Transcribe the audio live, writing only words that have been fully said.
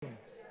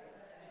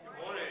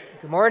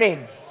Good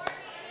morning.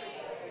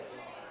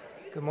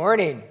 Good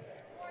morning.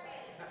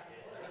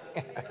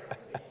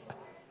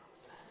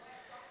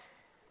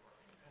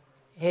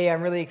 Hey,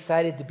 I'm really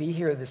excited to be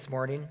here this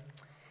morning.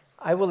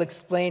 I will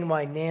explain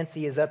why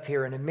Nancy is up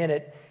here in a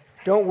minute.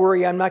 Don't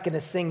worry, I'm not going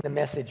to sing the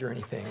message or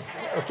anything,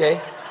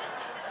 okay?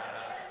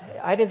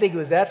 I didn't think it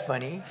was that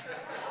funny.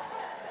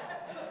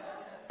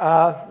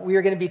 We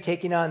are going to be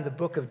taking on the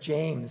book of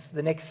James,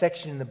 the next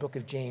section in the book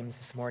of James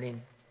this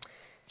morning.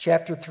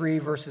 Chapter 3,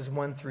 verses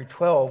 1 through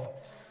 12.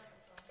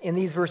 And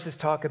these verses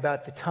talk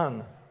about the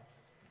tongue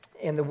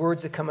and the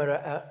words that come out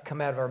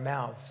of our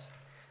mouths.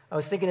 I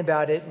was thinking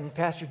about it, and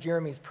Pastor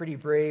Jeremy's pretty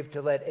brave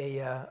to let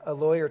a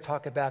lawyer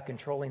talk about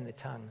controlling the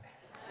tongue.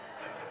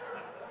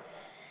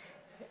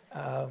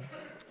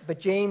 But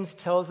James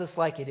tells us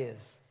like it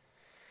is.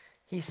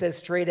 He says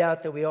straight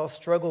out that we all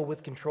struggle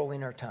with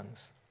controlling our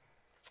tongues.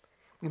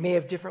 We may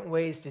have different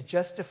ways to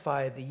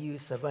justify the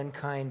use of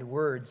unkind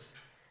words,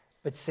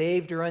 but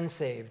saved or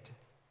unsaved,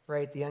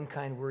 right, the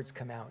unkind words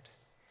come out.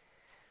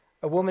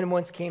 A woman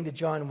once came to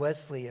John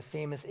Wesley, a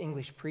famous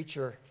English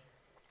preacher,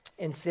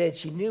 and said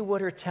she knew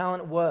what her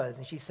talent was.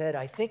 And she said,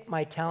 "I think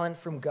my talent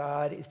from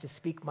God is to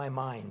speak my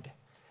mind."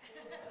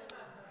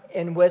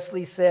 And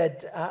Wesley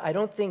said, "I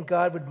don't think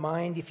God would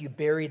mind if you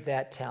buried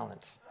that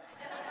talent."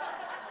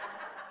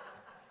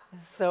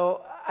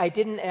 So I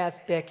didn't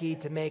ask Becky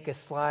to make a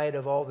slide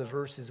of all the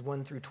verses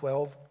 1 through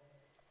 12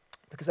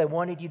 because I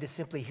wanted you to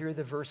simply hear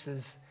the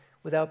verses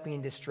without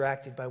being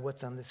distracted by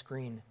what's on the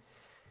screen.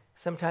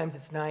 Sometimes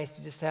it's nice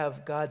to just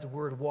have God's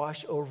word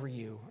wash over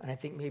you, and I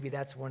think maybe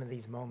that's one of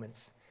these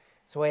moments.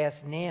 So I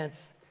asked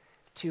Nance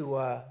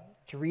to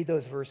read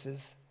those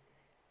verses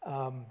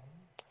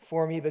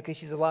for me because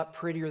she's a lot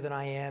prettier than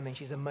I am, and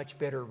she's a much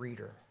better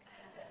reader.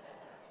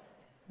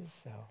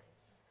 So.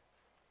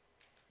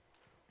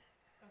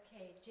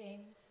 Okay,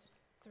 James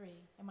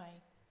 3. Am I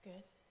good?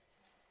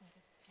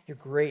 Okay. You're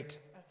great.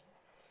 Okay.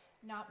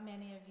 Not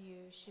many of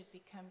you should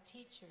become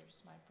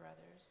teachers, my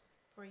brothers,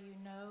 for you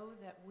know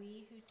that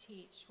we who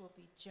teach will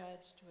be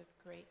judged with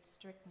great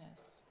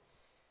strictness.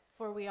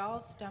 For we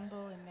all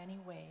stumble in many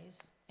ways,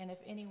 and if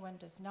anyone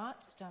does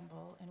not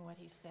stumble in what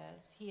he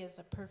says, he is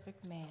a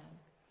perfect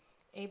man,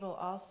 able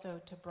also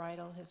to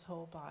bridle his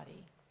whole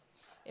body.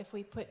 If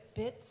we put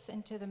bits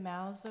into the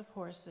mouths of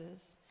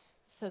horses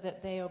so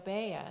that they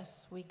obey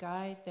us, we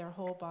guide their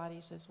whole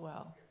bodies as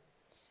well.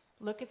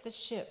 Look at the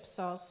ships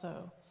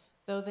also.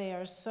 Though they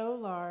are so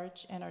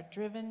large and are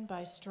driven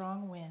by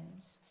strong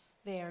winds,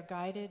 they are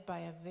guided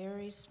by a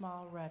very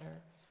small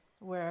rudder,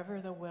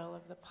 wherever the will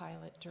of the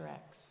pilot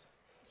directs.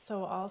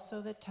 So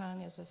also the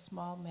tongue is a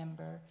small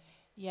member,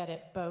 yet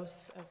it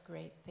boasts of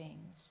great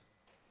things.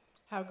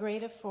 How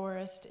great a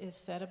forest is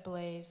set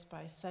ablaze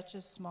by such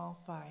a small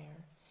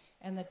fire,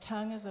 and the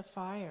tongue is a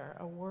fire,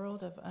 a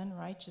world of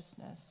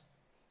unrighteousness.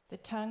 The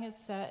tongue is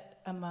set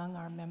among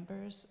our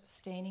members,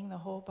 staining the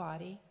whole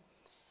body,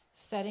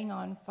 setting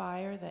on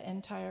fire the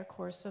entire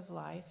course of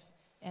life,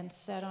 and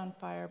set on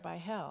fire by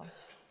hell.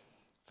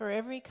 For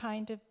every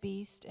kind of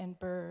beast and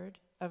bird,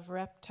 of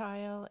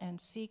reptile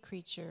and sea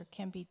creature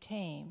can be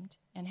tamed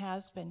and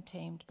has been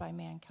tamed by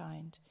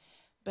mankind,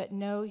 but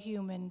no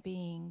human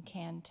being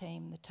can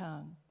tame the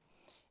tongue.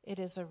 It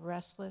is a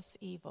restless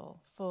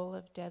evil, full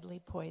of deadly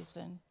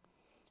poison.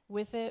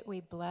 With it we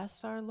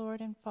bless our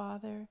Lord and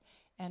Father,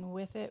 and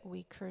with it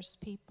we curse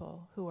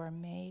people who are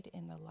made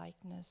in the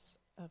likeness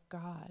of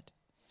God.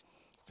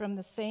 From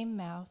the same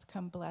mouth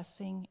come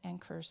blessing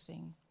and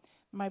cursing.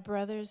 My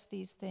brothers,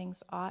 these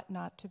things ought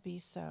not to be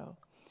so.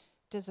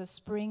 Does a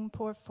spring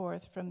pour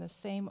forth from the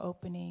same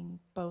opening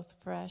both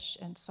fresh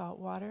and salt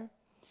water?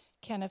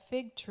 Can a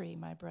fig tree,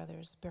 my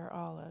brothers, bear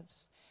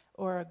olives,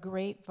 or a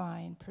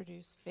grapevine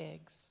produce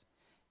figs?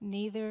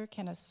 Neither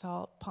can a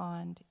salt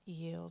pond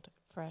yield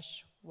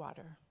fresh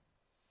water.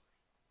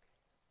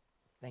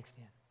 Thanks,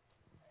 Dan.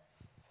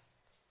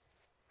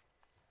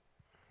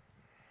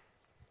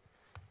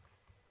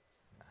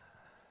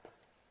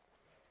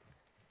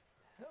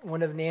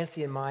 One of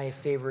Nancy and my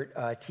favorite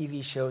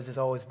TV shows has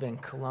always been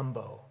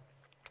Columbo.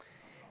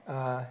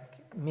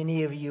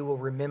 Many of you will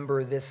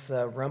remember this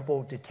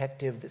rumpled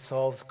detective that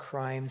solves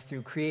crimes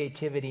through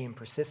creativity and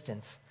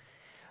persistence.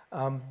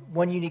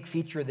 One unique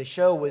feature of the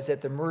show was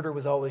that the murder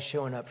was always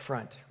shown up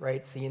front,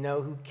 right? So you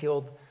know who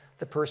killed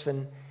the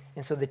person,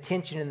 and so the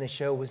tension in the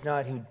show was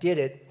not who did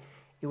it,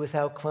 it was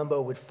how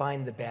Columbo would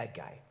find the bad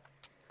guy.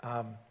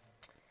 I'm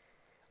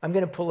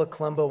going to pull a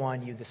Columbo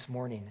on you this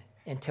morning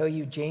and tell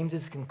you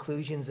James's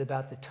conclusions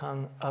about the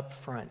tongue up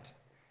front.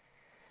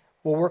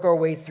 We'll work our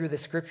way through the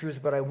scriptures,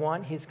 but I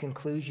want his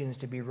conclusions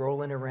to be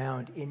rolling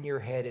around in your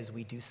head as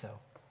we do so.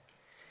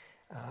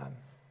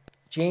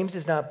 James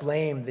does not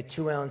blame the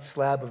 2-ounce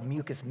slab of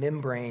mucous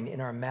membrane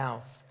in our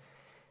mouth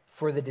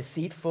for the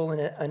deceitful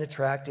and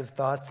unattractive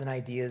thoughts and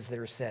ideas that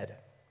are said.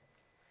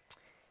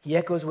 He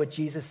echoes what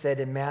Jesus said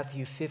in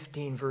Matthew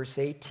 15, verse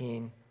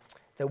 18,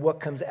 that what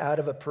comes out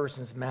of a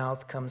person's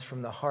mouth comes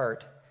from the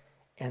heart,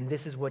 and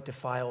this is what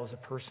defiles a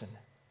person.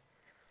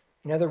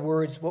 In other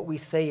words, what we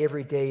say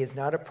every day is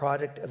not a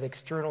product of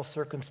external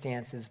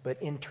circumstances,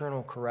 but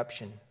internal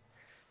corruption.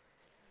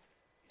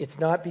 It's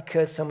not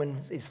because someone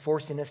is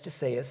forcing us to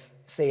say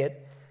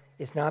it.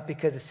 It's not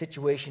because a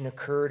situation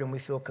occurred and we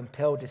feel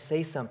compelled to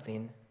say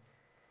something.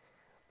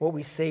 What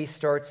we say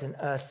starts in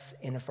us,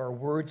 and if our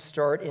words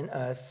start in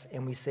us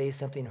and we say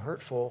something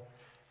hurtful,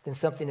 then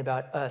something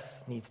about us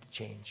needs to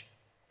change.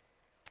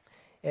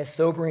 As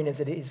sobering as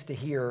it is to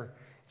hear,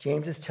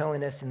 James is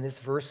telling us in these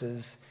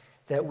verses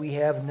that we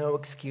have no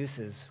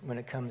excuses when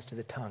it comes to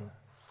the tongue.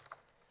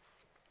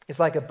 It's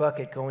like a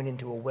bucket going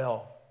into a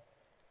well.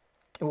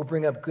 It will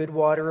bring up good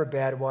water or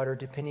bad water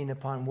depending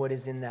upon what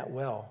is in that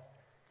well.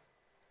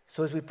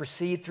 So as we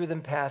proceed through the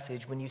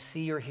passage, when you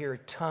see or hear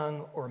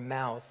tongue or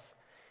mouth,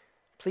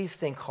 please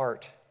think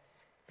heart,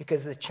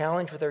 because the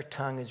challenge with our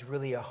tongue is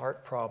really a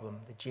heart problem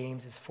that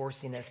James is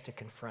forcing us to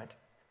confront.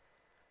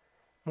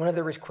 One of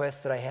the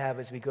requests that I have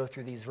as we go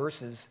through these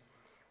verses,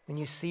 when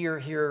you see or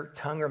hear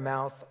tongue or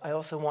mouth, I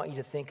also want you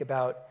to think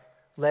about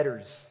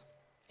letters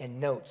and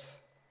notes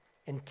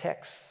and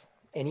texts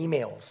and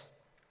emails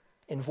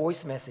and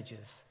voice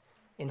messages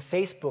and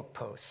Facebook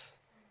posts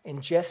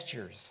and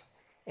gestures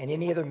and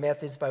any other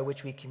methods by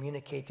which we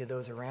communicate to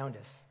those around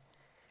us.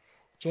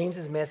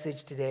 James's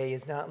message today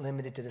is not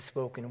limited to the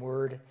spoken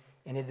word,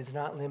 and it is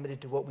not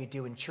limited to what we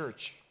do in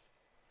church.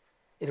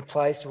 It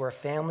applies to our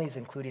families,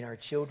 including our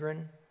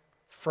children,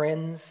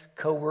 friends,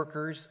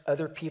 co-workers,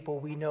 other people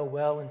we know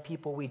well and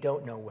people we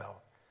don't know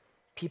well,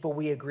 people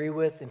we agree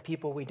with and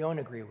people we don't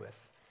agree with,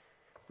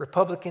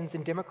 Republicans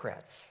and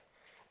Democrats,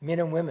 men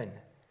and women,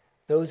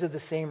 those of the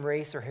same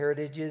race or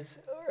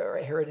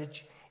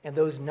heritage, and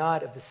those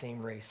not of the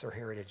same race or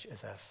heritage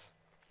as us.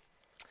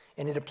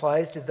 And it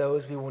applies to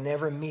those we will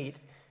never meet,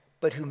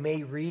 but who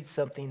may read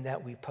something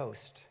that we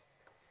post.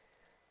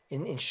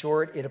 In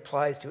short, it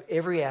applies to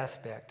every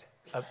aspect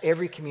of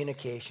every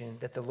communication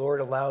that the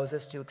Lord allows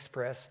us to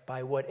express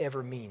by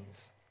whatever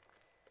means.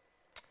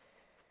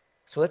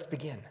 So let's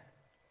begin.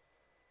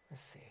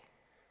 Let's see.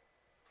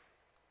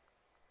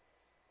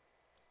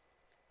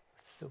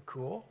 So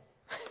cool.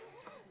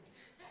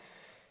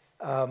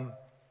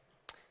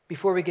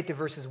 Before we get to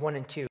verses 1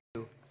 and 2,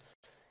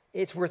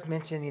 it's worth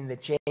mentioning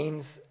that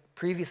James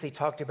previously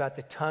talked about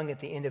the tongue at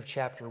the end of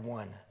chapter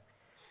 1.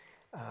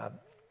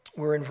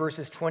 Where in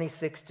verses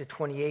 26 to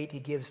 28, he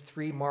gives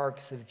 3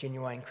 marks of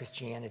genuine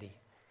Christianity.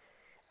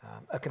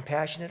 A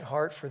compassionate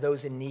heart for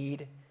those in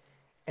need,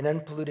 an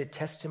unpolluted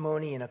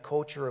testimony in a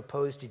culture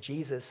opposed to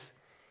Jesus,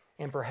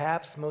 and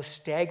perhaps most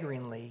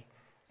staggeringly,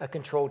 a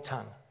controlled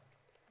tongue.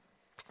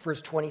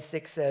 Verse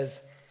 26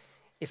 says,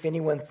 "If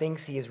anyone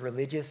thinks he is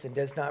religious and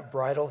does not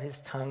bridle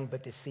his tongue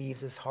but deceives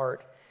his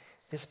heart,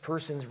 this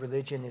person's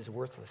religion is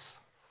worthless."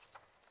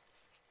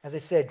 As I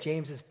said,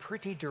 James is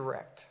pretty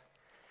direct.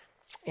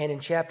 And in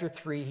chapter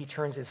 3, he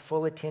turns his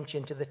full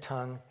attention to the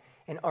tongue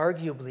and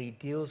arguably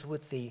deals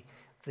with the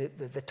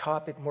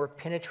topic more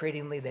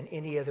penetratingly than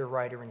any other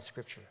writer in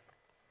Scripture.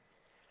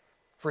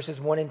 Verses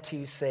 1 and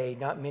 2 say,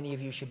 "Not many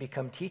of you should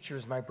become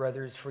teachers, my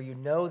brothers, for you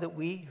know that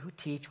we who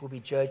teach will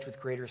be judged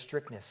with greater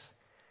strictness.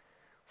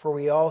 For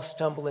we all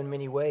stumble in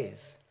many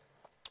ways.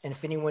 And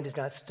if anyone does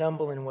not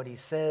stumble in what he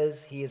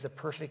says, he is a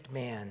perfect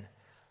man,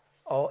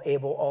 all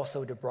able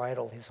also to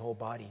bridle his whole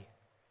body."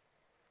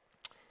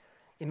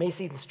 It may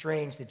seem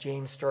strange that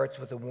James starts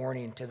with a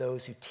warning to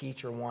those who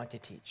teach or want to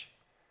teach.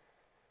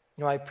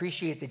 I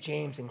appreciate that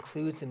James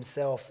includes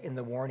himself in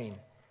the warning.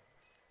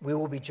 We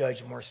will be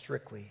judged more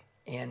strictly,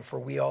 and for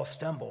we all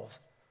stumble.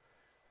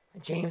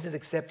 James is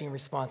accepting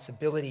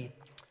responsibility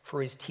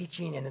for his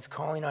teaching and is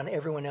calling on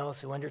everyone else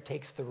who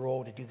undertakes the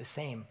role to do the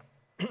same.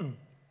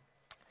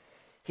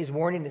 His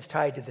warning is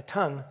tied to the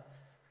tongue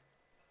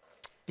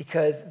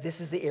because this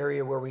is the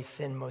area where we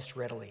sin most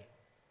readily.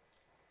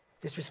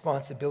 This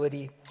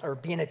responsibility, or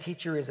being a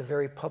teacher, is a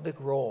very public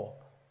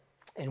role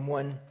and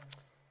one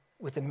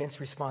with immense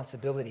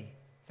responsibility.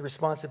 The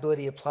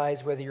responsibility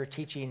applies whether you're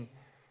teaching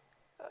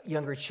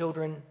younger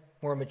children,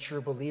 more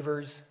mature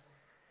believers,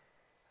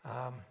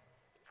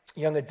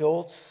 young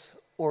adults,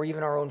 or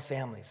even our own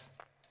families.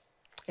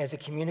 As a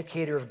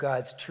communicator of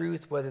God's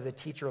truth, whether the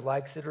teacher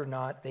likes it or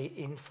not, they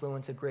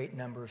influence a great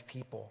number of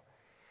people.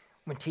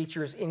 When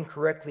teachers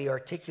incorrectly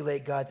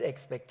articulate God's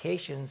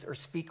expectations or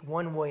speak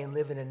one way and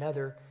live in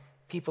another,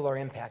 people are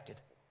impacted.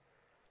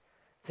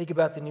 Think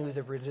about the news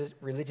of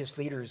religious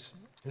leaders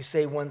who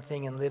say one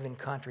thing and live in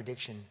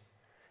contradiction.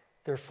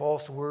 Their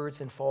false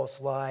words and false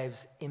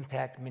lives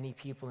impact many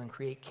people and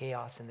create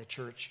chaos in the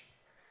church.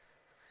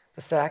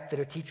 The fact that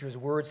a teacher's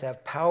words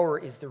have power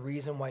is the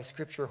reason why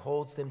Scripture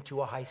holds them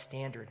to a high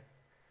standard.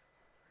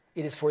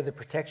 It is for the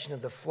protection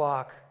of the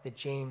flock that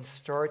James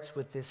starts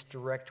with this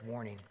direct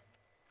warning.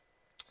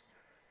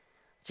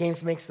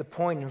 James makes the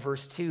point in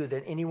verse 2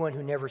 that anyone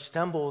who never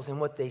stumbles in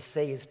what they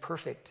say is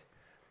perfect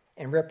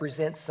and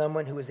represents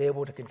someone who is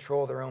able to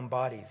control their own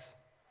bodies.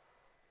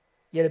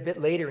 Yet a bit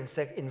later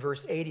in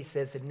verse 8, he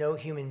says that no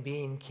human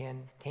being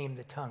can tame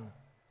the tongue.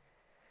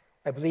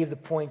 I believe the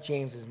point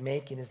James is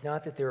making is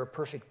not that there are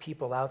perfect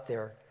people out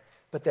there,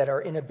 but that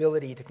our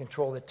inability to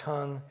control the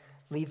tongue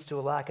leads to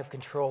a lack of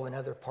control in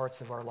other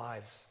parts of our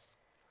lives.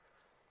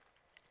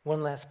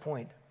 One last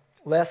point.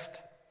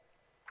 Lest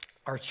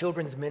our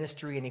children's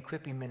ministry and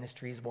equipping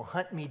ministries will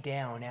hunt me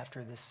down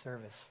after this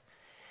service.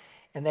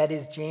 And that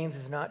is, James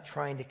is not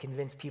trying to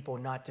convince people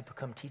not to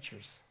become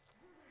teachers.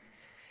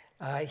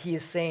 He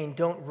is saying,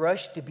 don't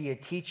rush to be a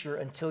teacher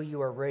until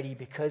you are ready,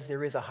 because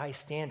there is a high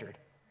standard.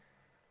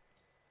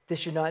 This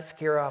should not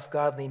scare off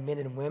godly men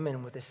and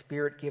women with a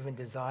spirit-given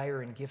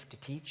desire and gift to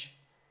teach.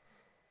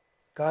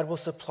 God will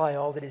supply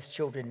all that his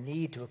children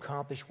need to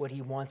accomplish what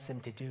he wants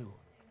them to do.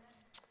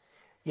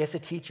 Yes, a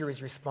teacher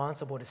is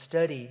responsible to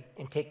study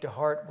and take to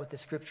heart what the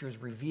scriptures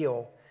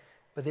reveal,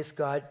 but this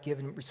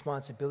God-given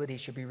responsibility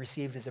should be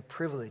received as a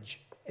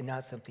privilege and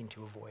not something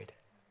to avoid.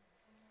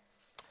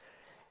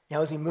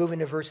 Now, as we move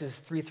into verses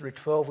 3 through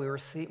 12,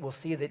 we'll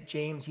see that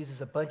James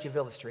uses a bunch of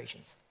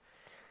illustrations.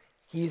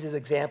 He uses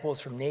examples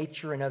from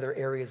nature and other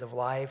areas of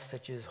life,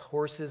 such as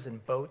horses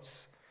and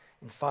boats,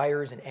 and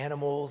fires and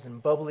animals,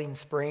 and bubbling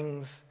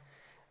springs,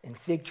 and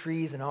fig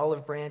trees and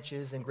olive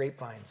branches and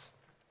grapevines.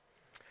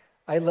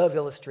 I love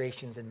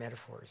illustrations and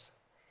metaphors.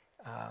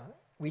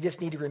 We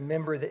just need to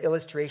remember that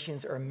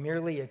illustrations are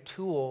merely a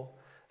tool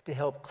to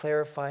help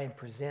clarify and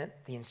present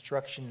the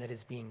instruction that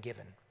is being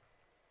given.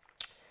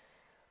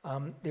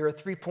 There are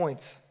 3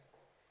 points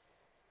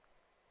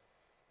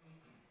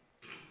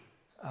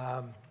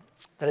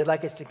that I'd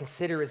like us to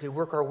consider as we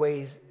work our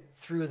ways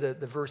through the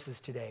verses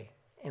today.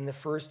 And the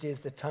first is,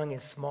 the tongue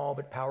is small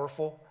but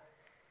powerful.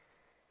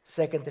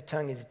 Second, the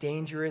tongue is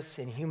dangerous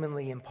and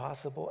humanly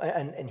impossible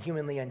and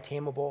humanly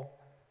untamable.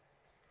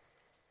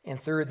 And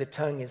third, the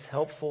tongue is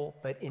helpful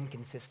but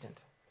inconsistent.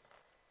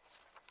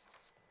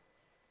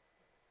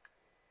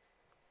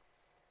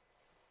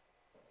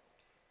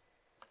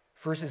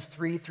 Verses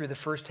 3 through the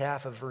first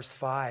half of verse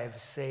 5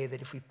 say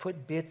that if we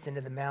put bits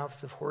into the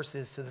mouths of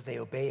horses so that they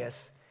obey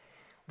us,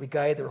 we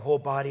guide their whole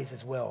bodies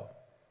as well.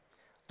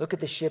 Look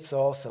at the ships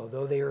also.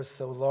 Though they are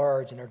so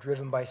large and are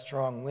driven by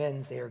strong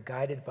winds, they are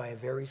guided by a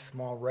very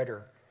small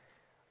rudder,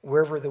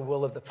 wherever the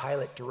will of the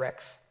pilot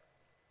directs.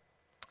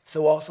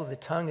 So also the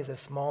tongue is a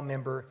small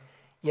member,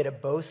 yet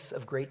it boasts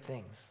of great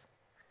things.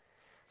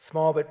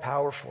 Small but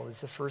powerful is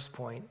the first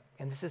point,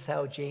 and this is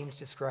how James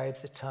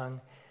describes the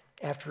tongue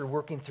after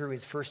working through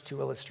his first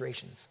 2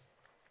 illustrations.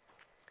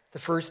 The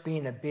first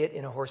being a bit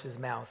in a horse's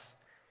mouth.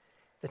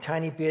 The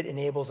tiny bit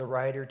enables a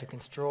rider to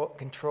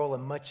control a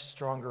much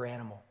stronger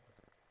animal.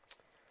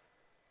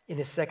 In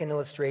his second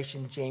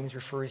illustration, James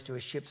refers to a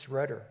ship's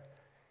rudder.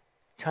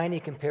 Tiny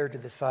compared to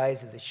the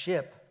size of the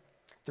ship,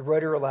 the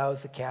rudder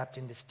allows the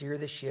captain to steer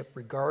the ship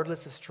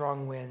regardless of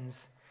strong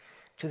winds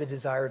to the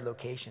desired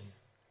location.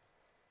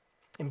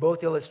 In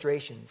both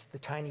illustrations, the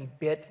tiny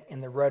bit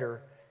and the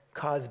rudder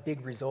cause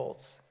big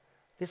results.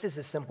 This is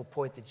a simple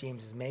point that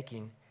James is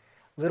making.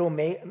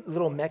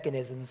 Little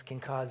mechanisms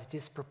can cause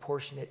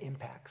disproportionate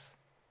impacts.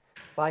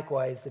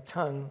 Likewise, the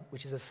tongue,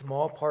 which is a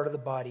small part of the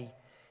body,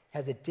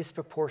 has a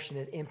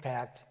disproportionate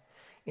impact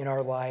in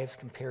our lives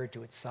compared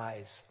to its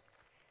size.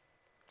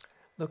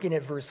 Looking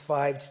at verse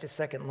 5 just a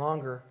second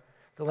longer,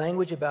 the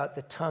language about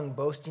the tongue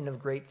boasting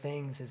of great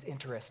things is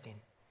interesting.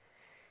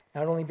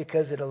 Not only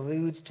because it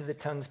alludes to the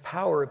tongue's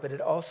power, but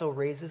it also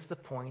raises the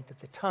point that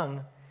the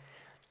tongue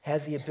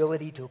has the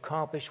ability to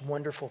accomplish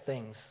wonderful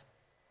things.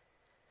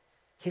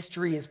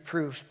 History is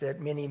proof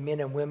that many men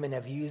and women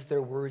have used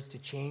their words to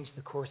change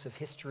the course of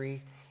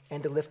history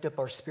and to lift up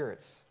our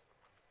spirits.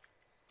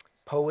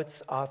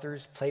 Poets,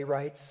 authors,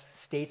 playwrights,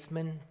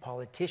 statesmen,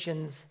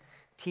 politicians,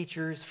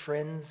 teachers,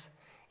 friends,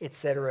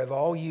 etc. have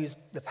all used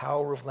the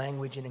power of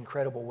language in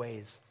incredible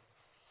ways.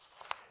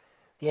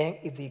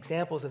 The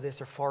examples of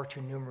this are far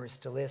too numerous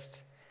to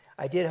list.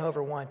 I did,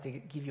 however, want to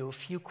give you a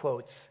few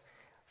quotes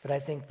that I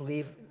think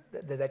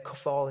that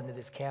fall into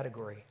this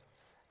category.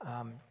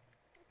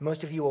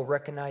 Most of you will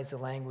recognize the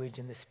language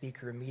and the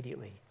speaker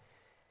immediately.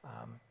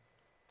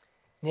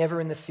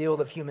 Never in the field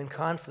of human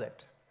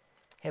conflict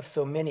have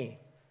so many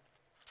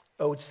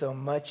owed so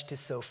much to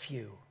so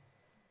few.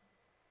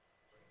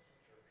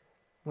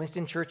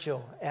 Winston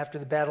Churchill, after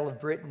the Battle of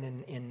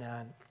Britain in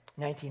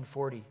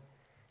 1940,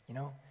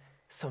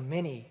 so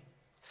many,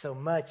 so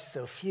much,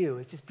 so few.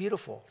 It's just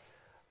beautiful.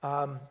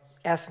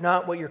 Ask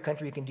not what your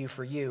country can do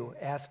for you.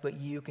 Ask what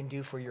you can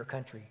do for your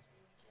country.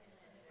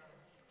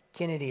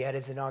 Kennedy at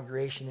his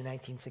inauguration in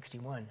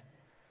 1961.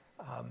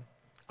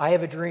 I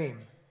have a dream.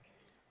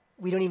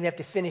 We don't even have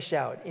to finish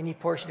out any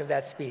portion of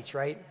that speech,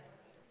 right?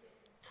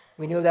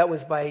 We know that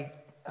was by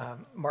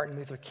Martin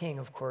Luther King,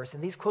 of course.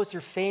 And these quotes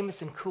are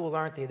famous and cool,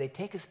 aren't they? They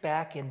take us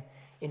back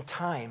in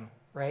time,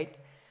 right?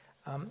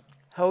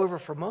 However,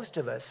 for most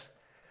of us,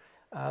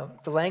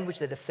 the language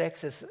that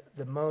affects us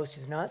the most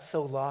is not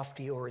so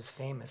lofty or as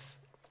famous.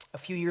 A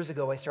few years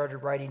ago, I started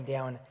writing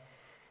down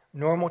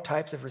normal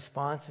types of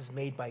responses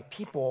made by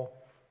people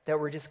that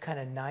were just kind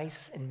of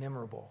nice and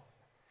memorable.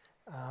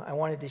 I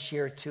wanted to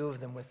share 2 of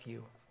them with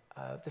you.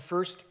 The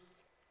first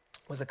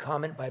was a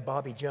comment by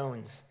Bobby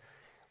Jones,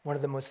 one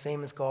of the most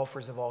famous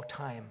golfers of all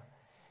time.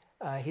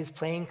 His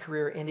playing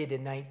career ended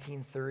in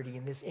 1930,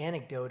 and this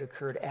anecdote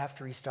occurred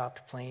after he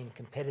stopped playing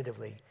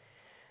competitively.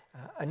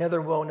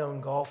 Another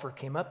well-known golfer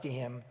came up to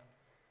him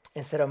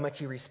and said how much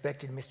he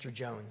respected Mr.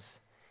 Jones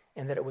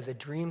and that it was a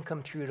dream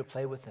come true to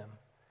play with him.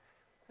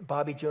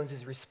 Bobby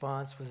Jones's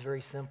response was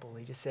very simple.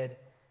 He just said,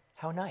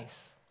 "How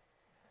nice."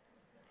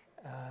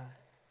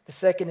 The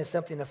second is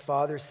something a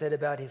father said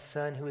about his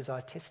son who is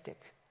autistic.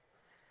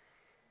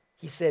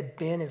 He said,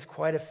 "Ben is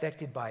quite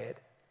affected by it,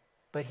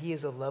 but he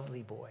is a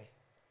lovely boy."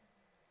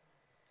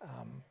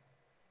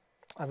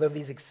 I love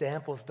these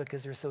examples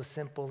because they're so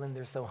simple and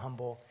they're so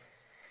humble,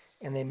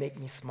 and they make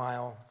me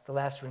smile. The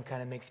last one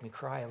kind of makes me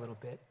cry a little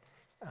bit.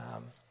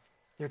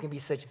 There can be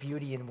such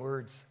beauty in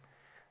words.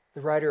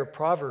 The writer of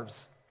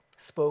Proverbs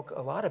spoke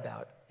a lot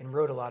about and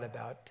wrote a lot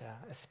about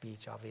a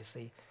speech,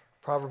 obviously.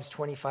 Proverbs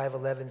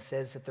 25:11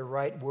 says that the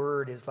right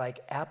word is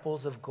like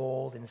apples of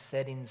gold in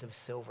settings of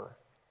silver.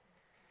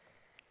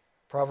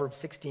 Proverbs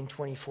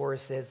 16:24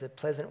 says that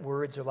pleasant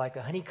words are like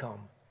a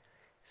honeycomb,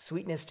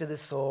 sweetness to the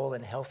soul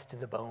and health to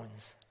the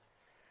bones.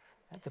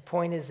 The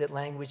point is that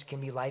language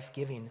can be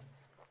life-giving,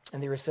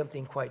 and there is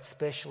something quite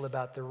special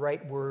about the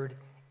right word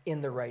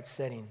in the right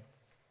setting.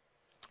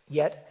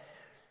 Yet,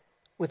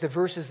 with the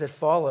verses that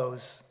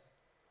follows,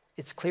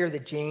 it's clear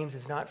that James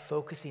is not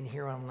focusing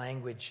here on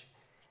language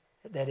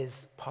that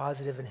is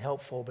positive and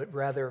helpful, but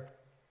rather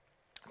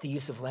the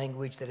use of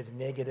language that is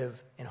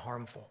negative and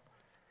harmful.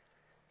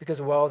 Because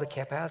while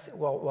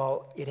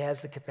it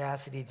has the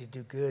capacity to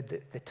do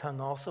good, the tongue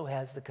also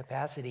has the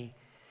capacity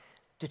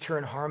to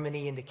turn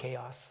harmony into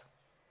chaos,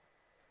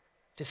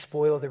 to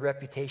spoil the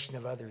reputation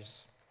of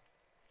others,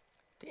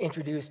 to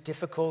introduce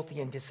difficulty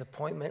and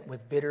disappointment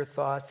with bitter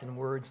thoughts and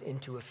words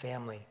into a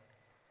family,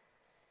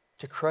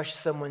 to crush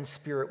someone's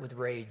spirit with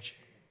rage,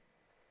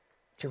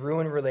 to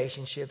ruin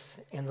relationships,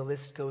 and the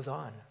list goes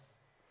on.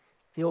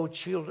 The old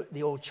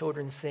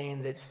children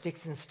saying that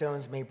sticks and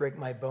stones may break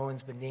my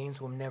bones, but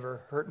names will never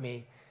hurt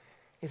me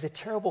is a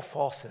terrible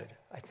falsehood,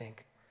 I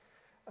think.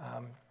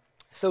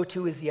 So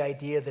too is the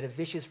idea that a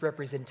vicious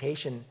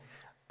representation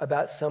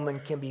about someone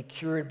can be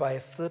cured by a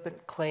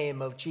flippant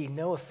claim of, gee,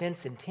 no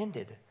offense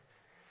intended.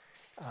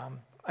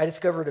 I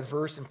discovered a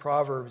verse in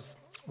Proverbs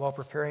while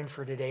preparing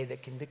for today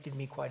that convicted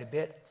me quite a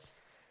bit.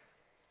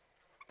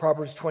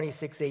 Proverbs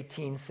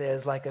 26:18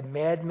 says, like a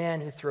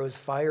madman who throws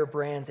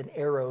firebrands and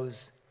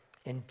arrows,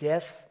 and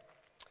death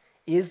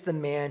is the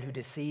man who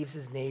deceives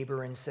his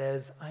neighbor and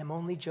says, I'm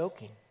only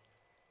joking.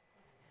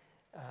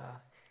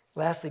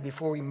 Lastly,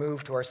 before we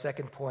move to our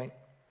second point,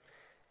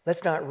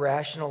 let's not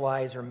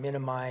rationalize or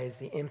minimize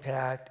the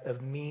impact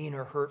of mean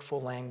or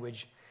hurtful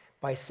language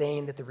by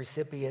saying that the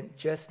recipient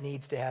just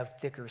needs to have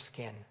thicker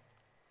skin.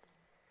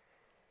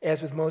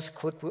 As with most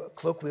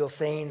colloquial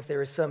sayings,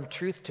 there is some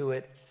truth to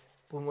it,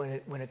 but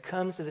when it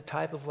comes to the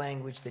type of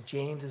language that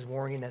James is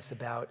warning us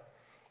about,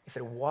 if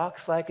it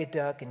walks like a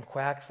duck and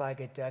quacks like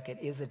a duck, it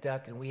is a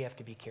duck, and we have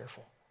to be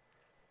careful.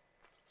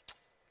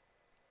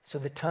 So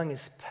the tongue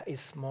is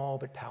small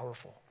but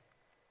powerful.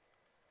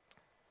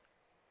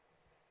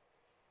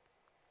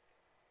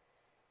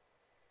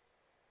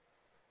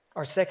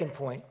 Our second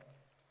point,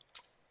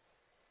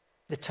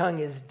 the tongue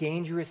is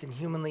dangerous and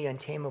humanly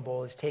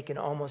untamable, is taken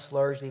almost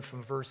largely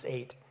from verse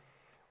 8,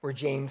 where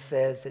James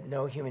says that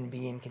no human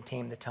being can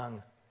tame the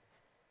tongue.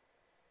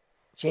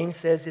 James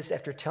says this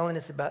after telling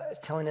us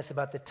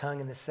about the tongue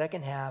in the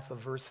second half of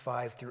verse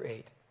 5 through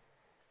 8,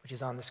 which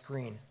is on the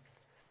screen.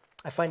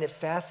 I find it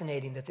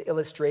fascinating that the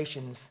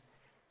illustrations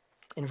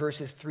in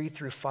verses 3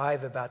 through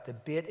 5 about the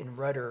bit and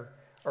rudder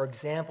are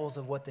examples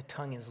of what the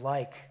tongue is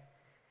like,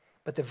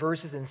 but the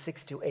verses in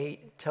 6 to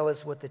 8 tell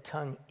us what the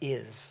tongue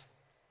is.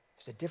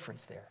 There's a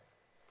difference there.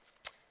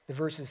 The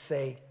verses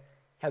say,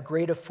 how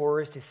great a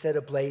forest is set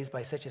ablaze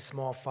by such a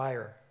small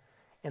fire,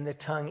 and the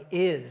tongue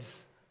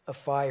is a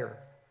fire,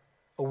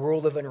 a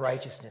world of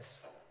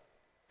unrighteousness.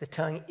 The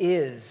tongue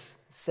is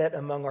set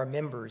among our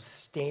members,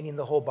 staining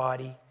the whole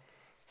body,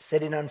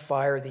 setting on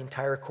fire the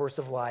entire course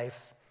of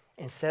life,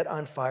 and set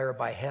on fire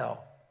by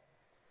hell.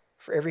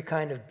 For every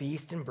kind of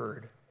beast and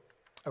bird,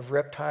 of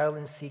reptile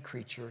and sea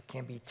creature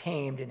can be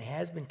tamed and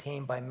has been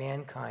tamed by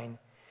mankind,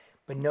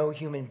 but no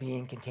human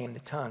being can tame the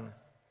tongue.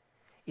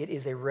 It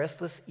is a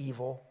restless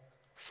evil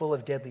full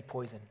of deadly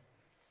poison.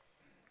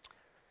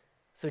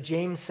 So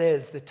James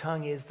says the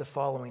tongue is the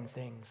following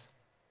things.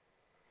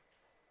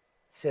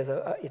 He says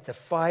it's a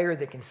fire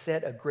that can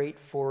set a great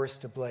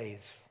forest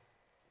ablaze.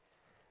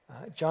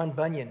 John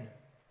Bunyan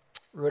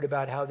wrote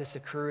about how this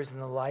occurs in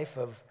the life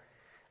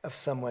of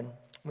someone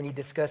when he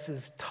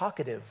discusses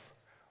talkative,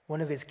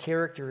 one of his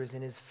characters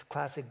in his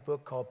classic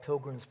book called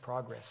Pilgrim's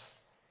Progress.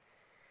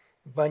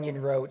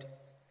 Bunyan wrote,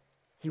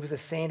 he was a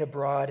saint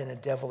abroad and a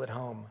devil at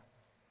home.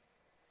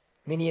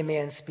 Many a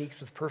man speaks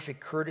with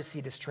perfect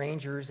courtesy to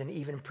strangers and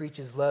even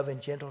preaches love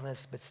and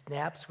gentleness, but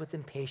snaps with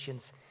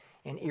impatience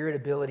and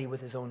irritability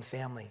with his own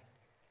family.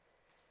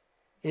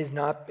 It has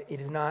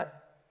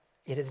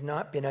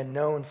not been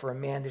unknown for a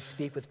man to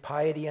speak with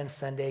piety on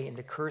Sunday and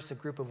to curse a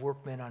group of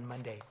workmen on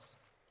Monday.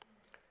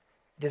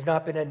 It has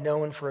not been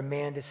unknown for a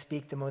man to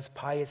speak the most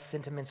pious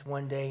sentiments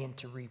one day and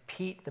to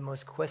repeat the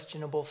most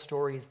questionable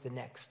stories the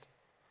next.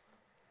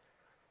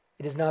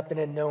 It has not been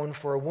unknown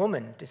for a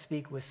woman to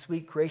speak with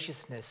sweet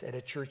graciousness at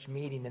a church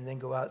meeting and then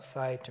go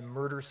outside to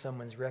murder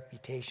someone's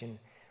reputation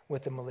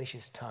with a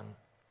malicious tongue.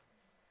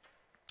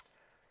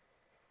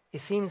 It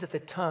seems that the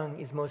tongue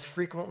is most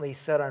frequently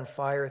set on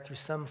fire through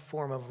some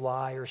form of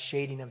lie or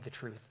shading of the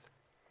truth.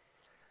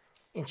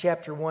 In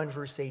chapter 1,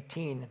 verse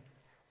 18,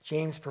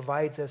 James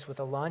provides us with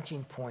a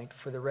launching point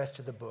for the rest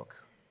of the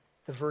book.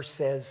 The verse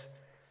says,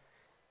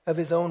 "Of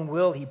his own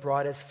will he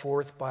brought us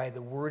forth by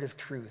the word of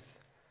truth,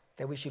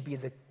 that we should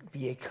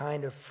be a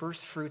kind of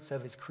first fruits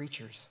of his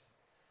creatures.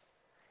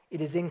 It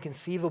is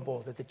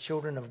inconceivable that the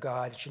children of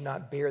God should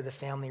not bear the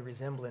family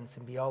resemblance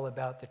and be all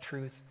about the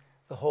truth,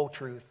 the whole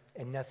truth,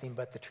 and nothing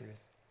but the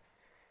truth.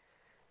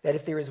 That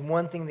if there is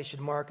one thing that should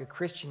mark a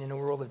Christian in a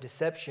world of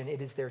deception,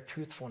 it is their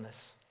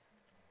truthfulness."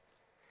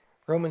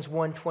 Romans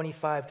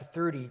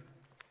 1:25-30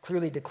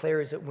 clearly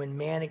declares that when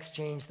man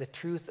exchanged the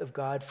truth of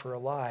God for a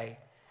lie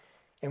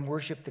and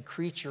worshiped the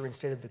creature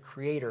instead of the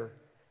Creator,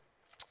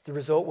 the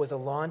result was a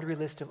laundry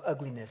list of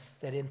ugliness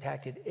that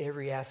impacted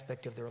every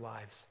aspect of their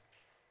lives.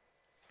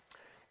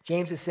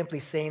 James is simply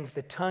saying that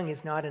the tongue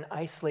is not an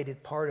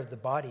isolated part of the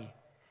body,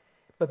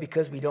 but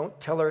because we don't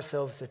tell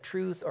ourselves the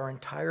truth, our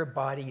entire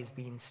body is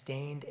being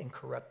stained and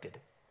corrupted.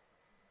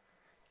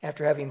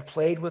 After having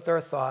played with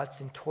our thoughts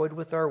and toyed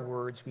with our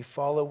words, we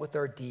follow with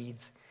our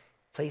deeds,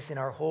 placing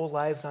our whole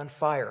lives on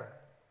fire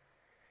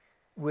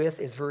with,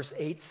 as verse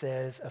 8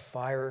 says, a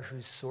fire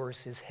whose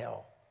source is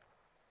hell.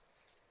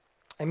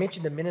 I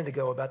mentioned a minute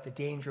ago about the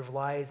danger of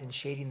lies and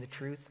shading the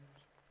truth.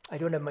 I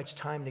don't have much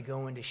time to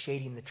go into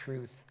shading the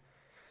truth,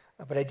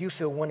 but I do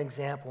feel one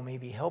example may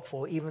be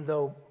helpful, even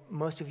though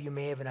most of you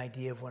may have an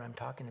idea of what I'm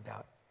talking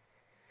about.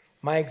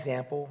 My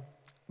example,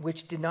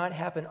 which did not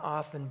happen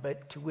often,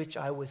 but to which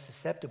I was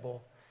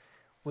susceptible,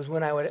 was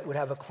when I would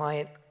have a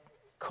client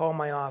call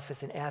my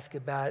office and ask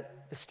about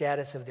the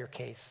status of their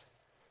case.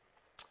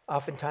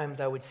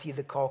 Oftentimes, I would see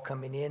the call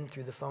coming in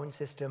through the phone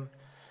system,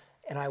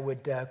 and I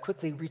would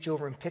quickly reach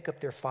over and pick up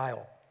their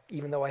file,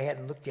 even though I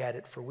hadn't looked at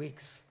it for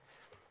weeks.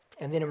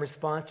 And then in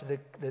response to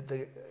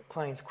the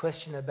client's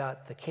question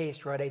about the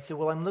case, right, I'd say,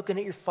 "Well, I'm looking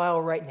at your file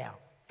right now."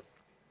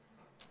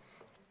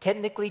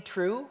 Technically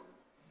true,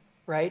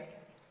 right?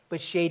 But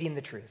shading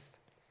the truth.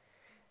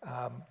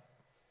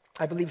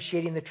 I believe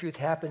shading the truth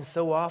happens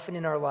so often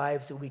in our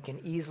lives that we can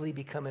easily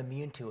become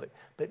immune to it.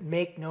 But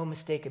make no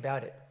mistake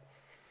about it.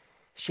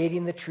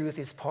 Shading the truth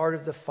is part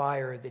of the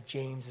fire that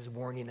James is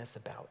warning us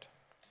about.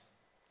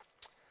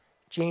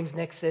 James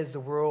next says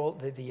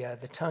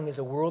the tongue is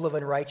a world of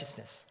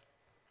unrighteousness.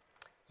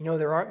 You know,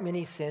 there aren't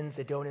many sins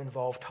that don't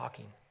involve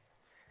talking.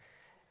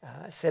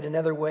 Said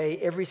another way,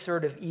 every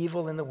sort of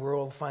evil in the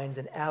world finds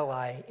an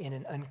ally in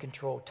an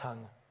uncontrolled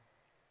tongue.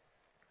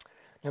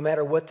 No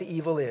matter what the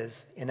evil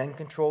is, an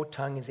uncontrolled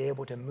tongue is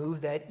able to move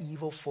that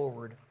evil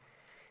forward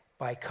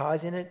by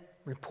causing it,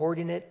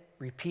 reporting it,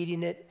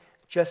 repeating it,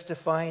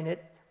 justifying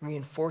it,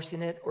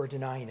 reinforcing it, or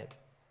denying it.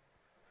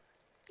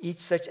 Each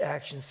such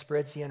action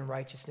spreads the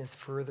unrighteousness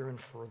further and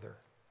further.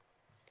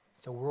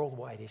 It's a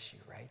worldwide issue,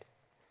 right?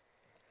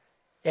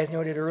 As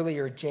noted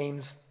earlier,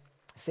 James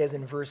says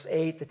in verse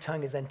 8, the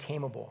tongue is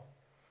untamable.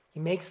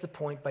 He makes the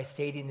point by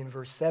stating in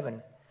verse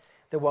 7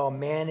 that while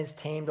man has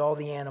tamed all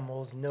the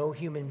animals, no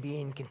human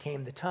being can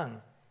tame the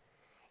tongue.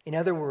 In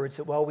other words,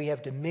 that while we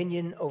have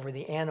dominion over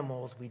the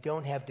animals, we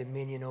don't have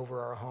dominion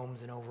over our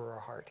homes and over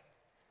our heart.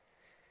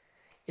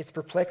 It's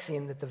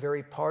perplexing that the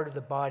very part of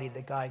the body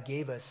that God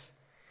gave us,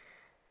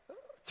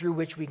 through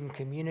which we can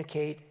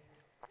communicate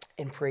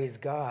and praise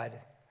God,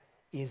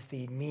 is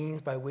the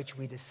means by which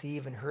we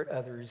deceive and hurt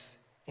others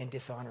and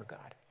dishonor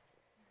God.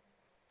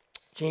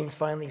 James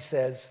finally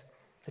says,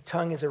 the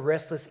tongue is a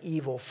restless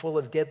evil full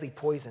of deadly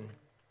poison.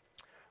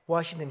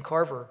 Washington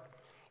Carver,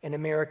 an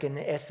American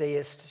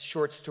essayist,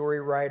 short story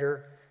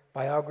writer,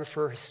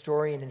 biographer,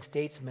 historian, and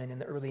statesman in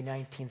the early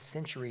 19th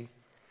century,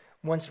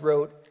 once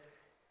wrote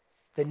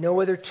that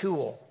no other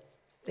tool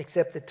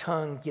except the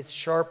tongue gets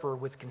sharper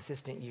with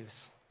consistent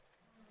use.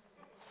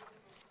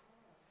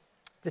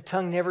 The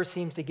tongue never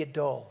seems to get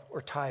dull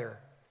or tire.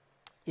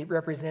 It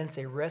represents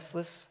a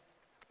restless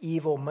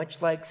evil,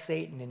 much like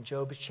Satan in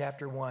Job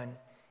chapter 1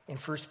 and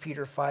 1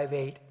 Peter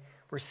 5:8,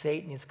 where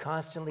Satan is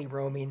constantly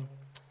roaming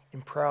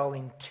and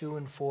prowling to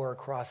and fro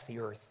across the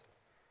earth.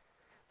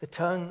 The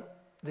tongue,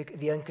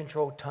 the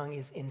uncontrolled tongue,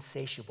 is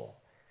insatiable,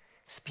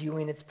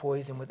 spewing its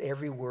poison with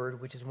every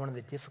word, which is one of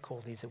the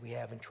difficulties that we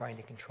have in trying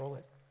to control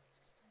it.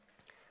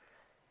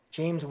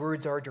 James'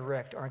 words are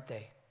direct, aren't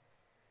they?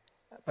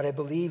 But I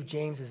believe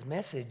James's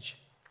message,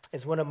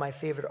 as one of my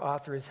favorite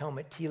authors,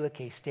 Helmut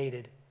Thielicke,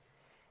 stated,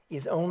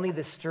 is only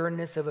the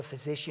sternness of a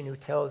physician who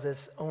tells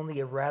us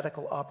only a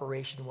radical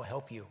operation will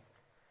help you.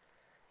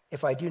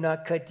 If I do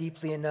not cut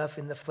deeply enough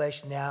in the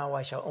flesh now,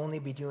 I shall only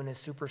be doing a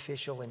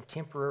superficial and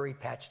temporary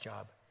patch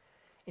job.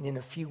 And in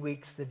a few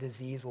weeks, the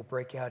disease will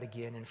break out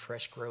again in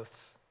fresh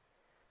growths.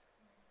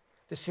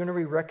 The sooner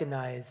we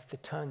recognize the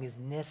tongue is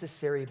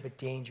necessary but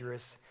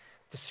dangerous,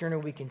 the sooner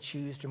we can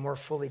choose to more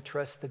fully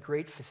trust the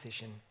great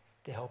physician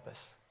to help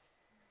us.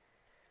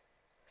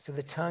 So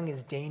the tongue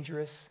is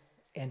dangerous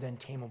and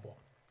untamable.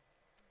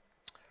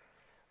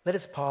 Let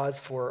us pause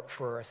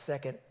for a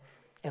second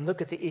and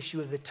look at the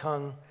issue of the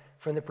tongue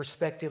from the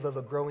perspective of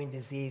a growing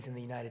disease in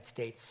the United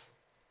States.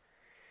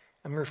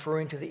 I'm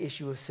referring to the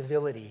issue of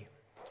civility,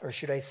 or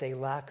should I say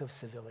lack of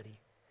civility.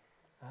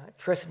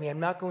 Trust me, I'm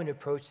not going to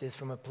approach this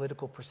from a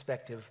political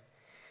perspective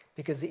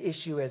because the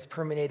issue has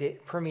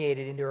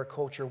permeated into our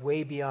culture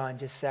way beyond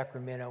just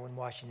Sacramento and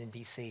Washington,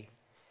 D.C.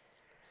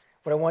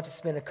 What I want to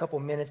spend a couple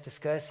minutes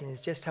discussing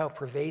is just how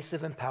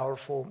pervasive and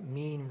powerful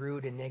mean,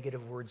 rude, and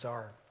negative words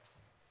are.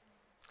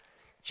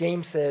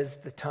 James says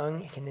the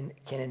tongue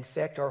can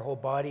infect our whole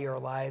body, our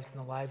lives,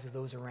 and the lives of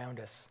those around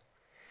us.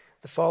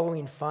 The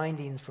following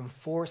findings from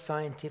 4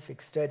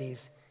 scientific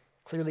studies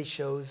clearly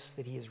shows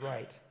that he is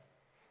right.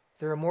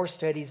 There are more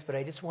studies, but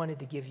I just wanted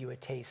to give you a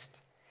taste.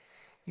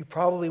 You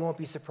probably won't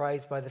be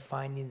surprised by the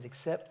findings,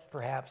 except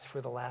perhaps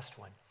for the last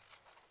one.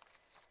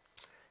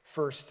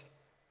 First,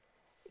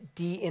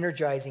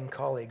 de-energizing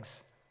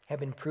colleagues have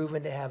been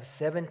proven to have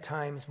 7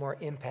 times more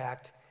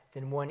impact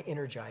than one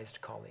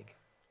energized colleague.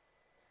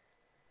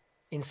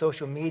 In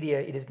social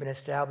media, it has been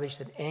established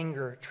that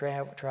anger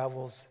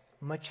travels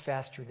much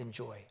faster than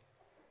joy.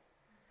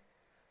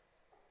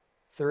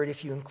 Third,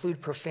 if you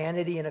include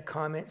profanity in a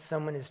comment,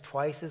 someone is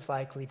twice as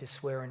likely to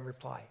swear in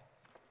reply.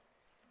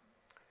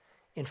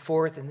 And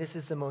fourth, and this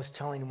is the most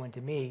telling one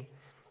to me,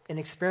 an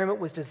experiment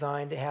was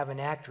designed to have an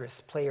actress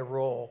play a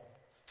role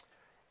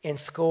and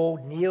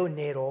scold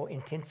neonatal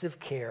intensive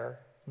care,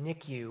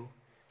 NICU,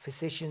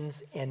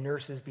 physicians and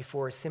nurses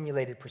before a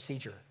simulated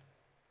procedure.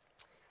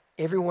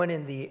 Everyone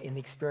in the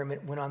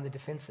experiment went on the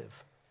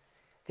defensive.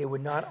 They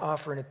would not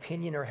offer an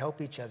opinion or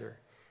help each other.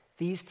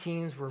 These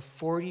teams were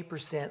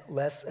 40%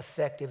 less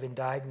effective in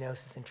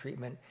diagnosis and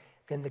treatment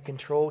than the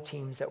control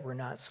teams that were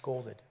not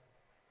scolded.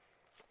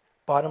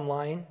 Bottom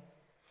line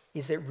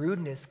is that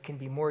rudeness can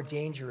be more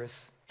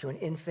dangerous to an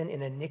infant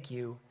in a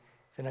NICU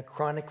than a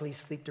chronically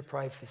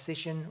sleep-deprived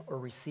physician or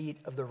receipt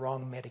of the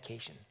wrong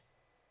medication.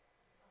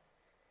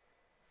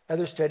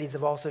 Other studies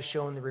have also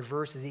shown the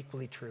reverse is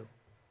equally true.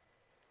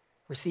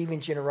 Receiving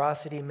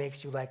generosity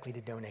makes you likely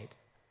to donate.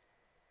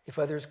 If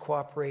others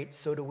cooperate,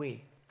 so do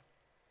we.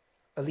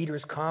 A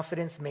leader's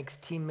confidence makes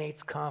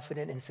teammates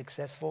confident and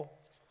successful,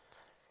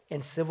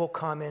 and civil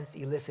comments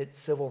elicit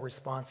civil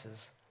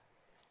responses.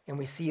 And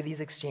we see these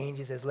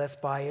exchanges as less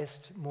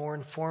biased, more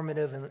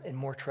informative, and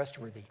more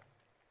trustworthy.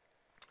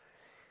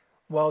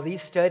 While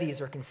these studies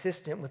are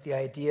consistent with the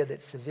idea that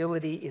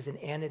civility is an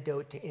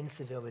antidote to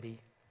incivility,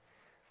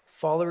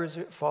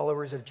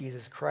 followers of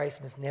Jesus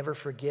Christ must never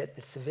forget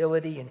that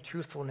civility and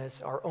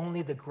truthfulness are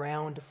only the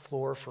ground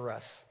floor for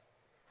us.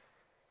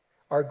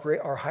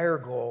 Our higher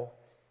goal,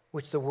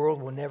 which the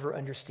world will never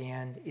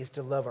understand, is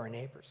to love our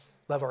neighbors,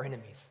 love our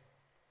enemies.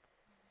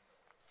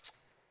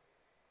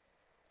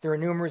 There are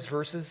numerous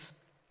verses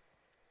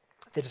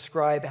that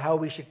describe how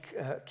we should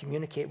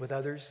communicate with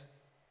others.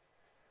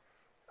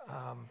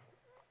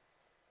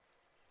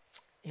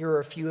 Here are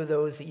a few of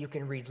those that you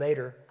can read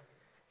later.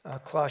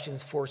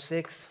 Colossians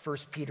 4:6,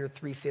 1 Peter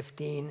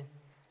 3:15,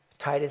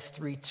 Titus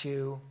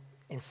 3:2,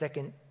 and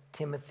 2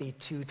 Timothy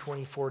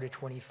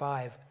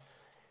 2:24-25.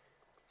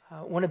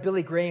 One of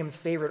Billy Graham's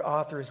favorite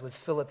authors was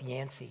Philip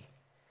Yancey.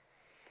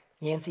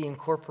 Yancey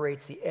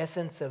incorporates the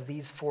essence of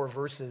these 4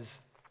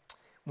 verses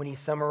when he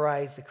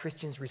summarized the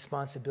Christian's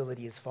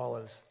responsibility as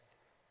follows.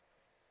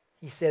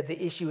 He said,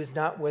 the issue is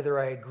not whether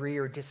I agree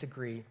or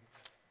disagree.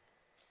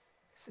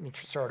 Let me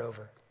start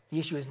over. The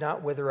issue is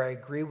not whether I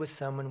agree with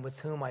someone with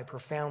whom I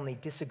profoundly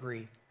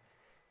disagree.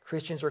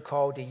 Christians are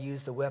called to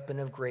use the weapon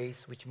of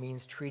grace, which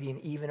means treating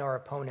even our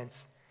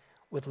opponents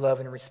with love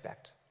and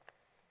respect.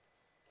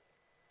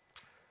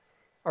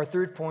 Our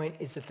third point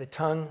is that the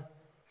tongue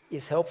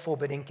is helpful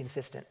but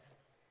inconsistent.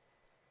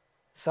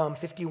 Psalm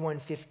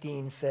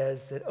 51:15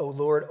 says that, O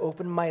Lord,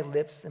 open my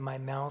lips and my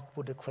mouth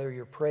will declare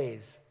your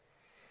praise.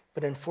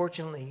 But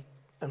unfortunately,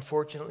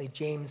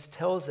 James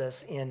tells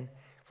us in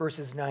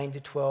verses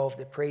 9-12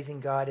 that praising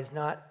God is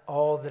not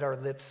all that our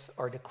lips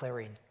are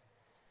declaring.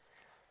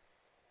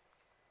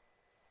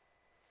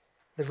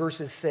 The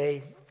verses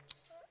say,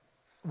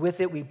 with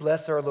it we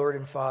bless our Lord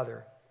and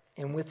Father,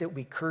 and with it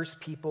we curse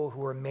people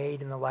who are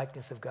made in the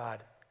likeness of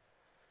God.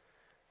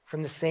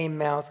 From the same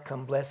mouth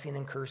come blessing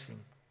and cursing.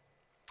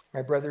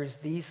 My brothers,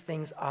 these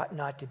things ought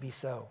not to be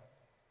so.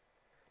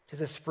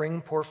 Does a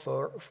spring pour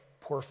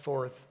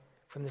forth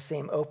from the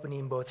same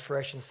opening both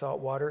fresh and salt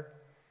water?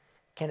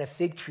 Can a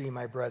fig tree,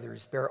 my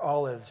brothers, bear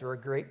olives, or a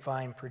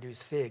grapevine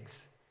produce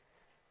figs?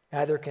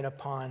 Neither can a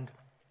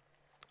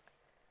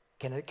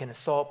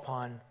salt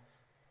pond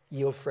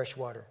yield fresh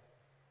water.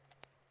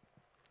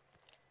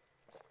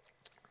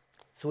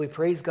 So we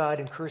praise God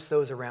and curse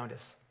those around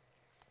us.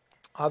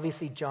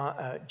 Obviously,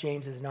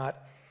 James is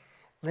not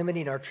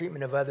limiting our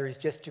treatment of others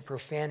just to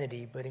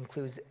profanity, but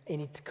includes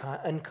any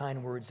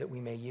unkind words that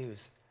we may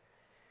use.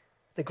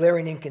 The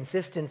glaring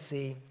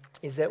inconsistency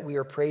is that we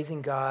are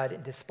praising God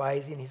and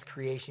despising his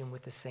creation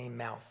with the same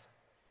mouth.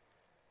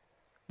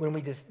 when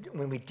we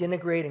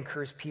denigrate and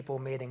curse people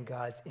made in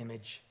God's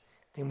image,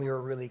 then we are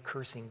really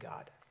cursing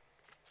God.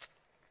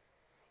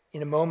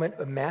 In a moment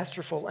of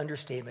masterful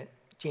understatement,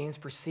 James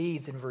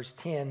proceeds in verse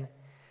 10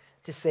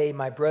 to say,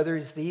 "My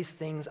brothers, these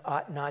things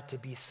ought not to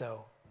be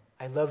so."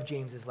 I love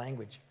James's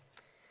language.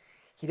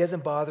 He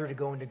doesn't bother to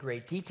go into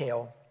great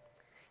detail.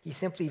 He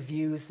simply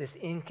views this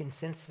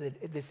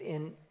inconsistency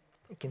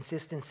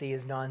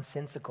as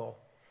nonsensical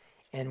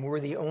and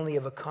worthy only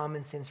of a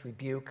common sense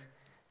rebuke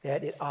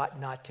that it ought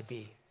not to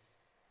be.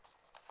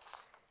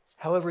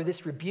 However,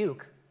 this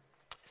rebuke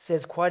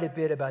says quite a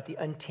bit about the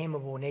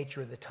untamable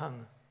nature of the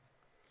tongue.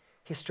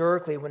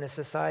 Historically, when a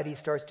society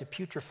starts to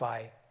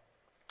putrefy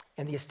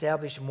and the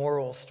established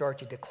morals start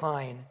to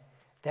decline,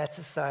 that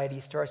society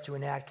starts to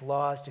enact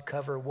laws to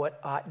cover what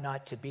ought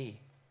not to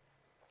be.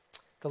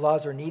 The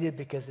laws are needed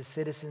because the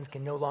citizens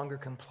can no longer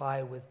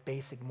comply with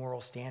basic moral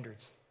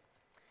standards.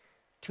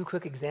 Two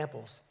quick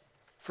examples.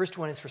 First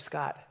one is for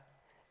Scott.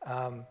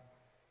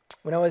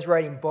 When I was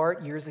writing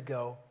Bart years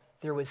ago,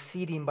 there was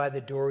seating by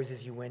the doors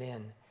as you went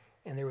in,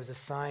 and there was a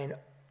sign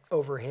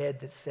overhead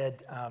that said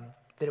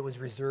that it was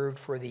reserved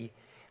for the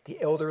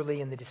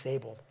elderly and the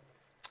disabled.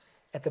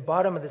 At the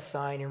bottom of the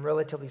sign, in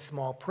relatively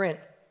small print,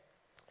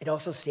 it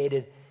also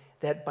stated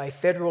that by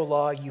federal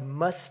law, you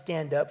must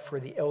stand up for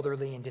the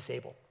elderly and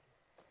disabled.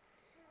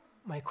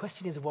 My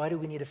question is, why do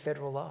we need a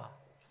federal law,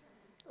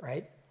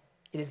 right?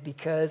 It is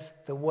because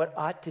the what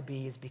ought to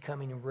be is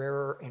becoming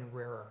rarer and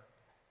rarer.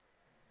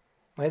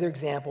 My other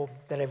example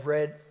that I've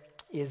read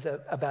is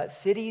about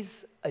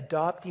cities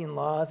adopting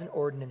laws and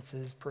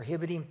ordinances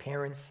prohibiting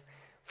parents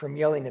from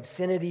yelling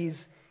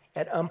obscenities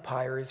at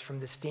umpires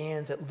from the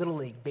stands at Little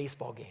League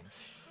baseball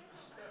games,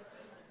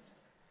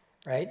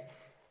 right?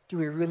 Do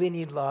we really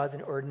need laws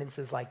and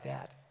ordinances like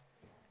that?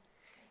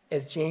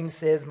 As James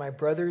says, "My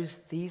brothers,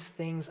 these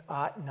things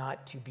ought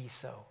not to be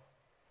so."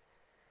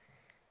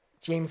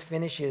 James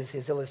finishes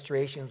his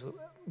illustrations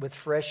with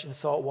fresh and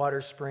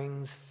saltwater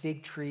springs,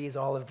 fig trees,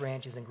 olive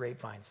branches, and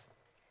grapevines.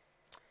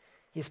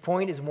 His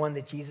point is one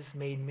that Jesus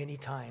made many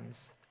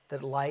times,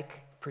 that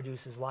like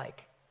produces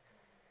like.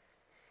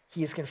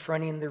 He is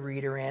confronting the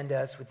reader and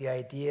us with the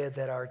idea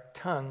that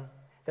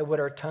what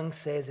our tongue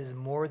says is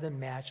more than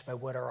matched by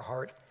what our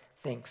heart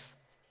thinks.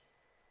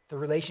 The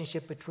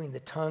relationship between the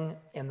tongue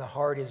and the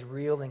heart is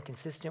real and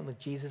consistent with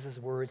Jesus'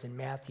 words in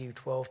Matthew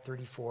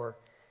 12:34,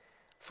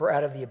 "For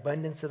out of the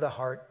abundance of the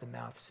heart, the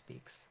mouth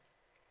speaks."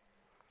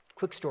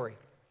 Quick story.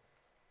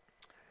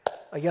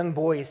 A young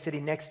boy is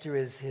sitting next to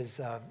his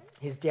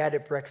dad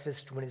at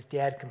breakfast when his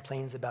dad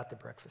complains about the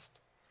breakfast.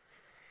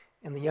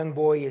 And the young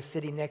boy is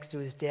sitting next to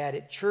his dad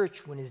at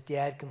church when his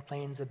dad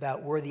complains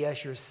about where the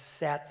ushers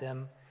sat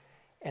them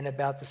and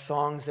about the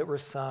songs that were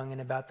sung and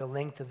about the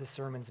length of the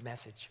sermon's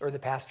message, or the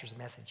pastor's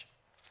message.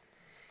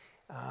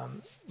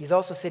 He's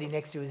also sitting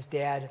next to his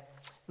dad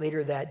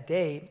later that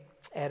day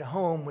at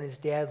home when his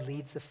dad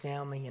leads the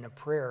family in a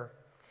prayer,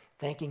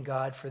 thanking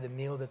God for the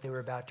meal that they were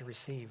about to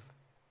receive.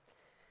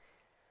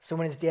 So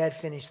when his dad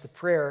finished the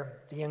prayer,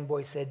 the young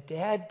boy said,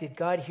 "Dad, did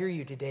God hear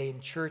you today in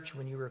church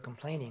when you were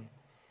complaining?"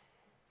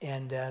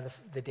 And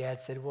the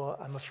dad said, "Well,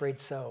 I'm afraid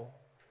so."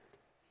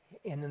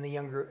 And then the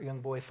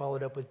young boy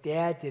followed up with,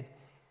 "Dad,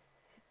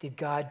 did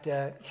God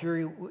hear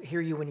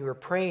you when you were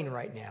praying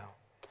right now?"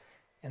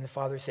 And the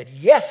father said,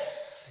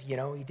 "Yes, he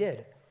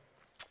did."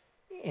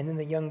 And then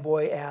the young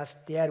boy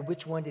asked, "Dad,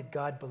 which one did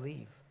God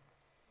believe?"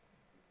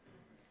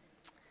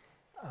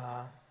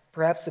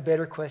 Perhaps the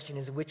better question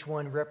is, which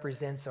one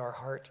represents our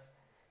heart?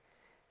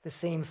 The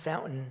same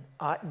fountain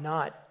ought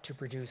not to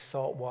produce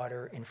salt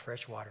water and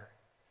fresh water.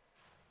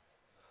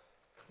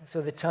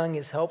 So the tongue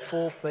is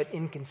helpful but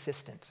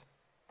inconsistent.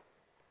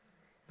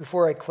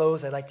 Before I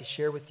close, I'd like to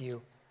share with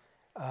you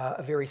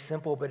a very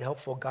simple but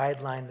helpful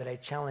guideline that I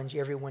challenge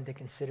everyone to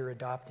consider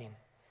adopting.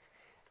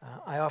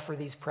 I offer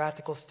these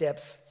practical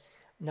steps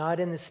not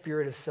in the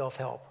spirit of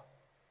self-help,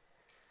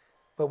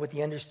 but with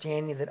the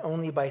understanding that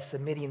only by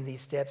submitting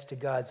these steps to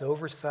God's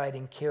oversight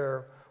and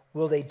care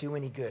will they do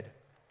any good.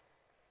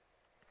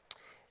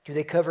 Do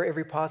they cover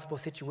every possible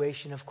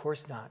situation? Of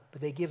course not,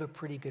 but they give a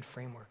pretty good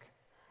framework.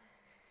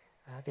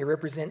 They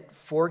represent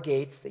 4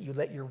 gates that you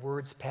let your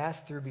words pass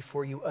through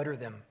before you utter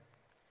them.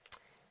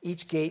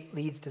 Each gate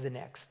leads to the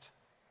next.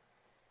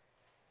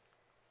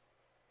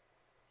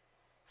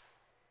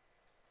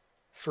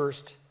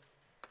 First,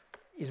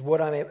 is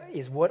what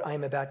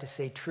I'm about to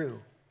say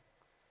true?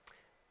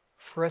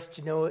 For us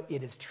to know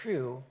it is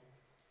true,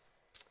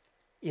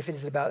 if it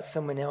is about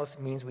someone else,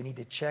 it means we need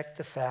to check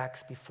the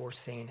facts before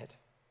saying it.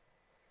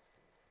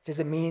 Does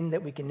it mean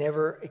that we can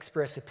never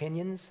express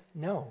opinions?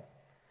 No.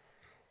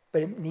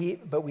 But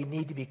we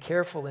need to be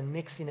careful in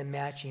mixing and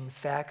matching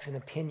facts and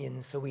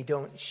opinions so we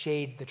don't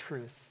shade the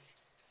truth.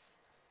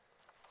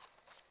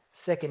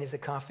 Second, is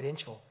it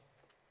confidential?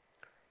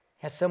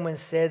 Has someone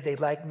said they'd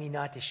like me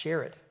not to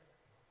share it?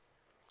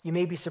 You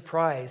may be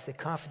surprised that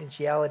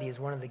confidentiality is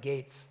one of the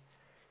gates.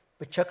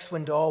 But Chuck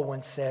Swindoll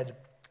once said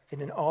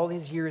that in all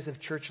his years of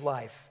church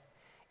life,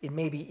 it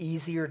may be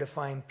easier to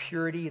find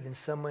purity than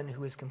someone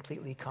who is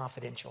completely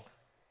confidential.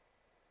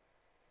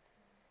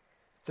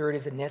 Third,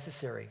 is it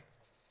necessary?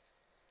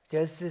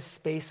 Does this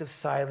space of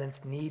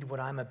silence need what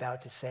I'm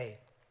about to say?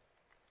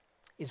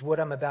 Is what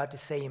I'm about to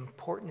say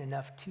important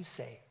enough to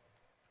say?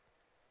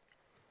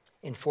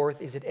 And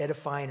fourth, is it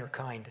edifying or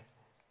kind?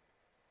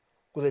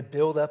 Will it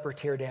build up or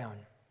tear down?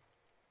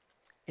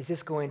 Is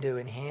this going to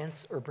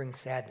enhance or bring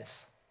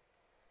sadness?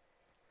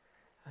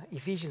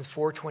 Ephesians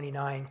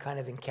 4:29 kind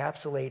of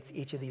encapsulates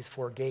each of these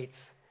four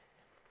gates.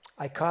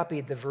 I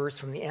copied the verse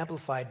from the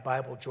Amplified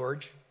Bible,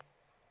 George,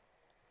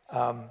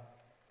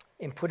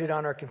 and put it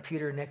on our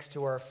computer next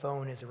to our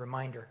phone as a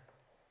reminder.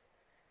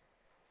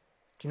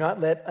 Do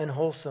not let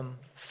unwholesome,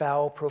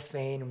 foul,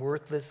 profane,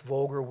 worthless,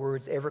 vulgar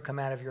words ever come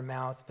out of your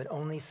mouth, but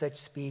only such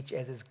speech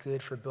as is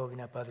good for building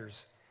up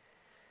others,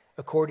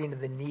 according to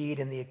the need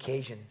and the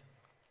occasion,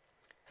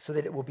 so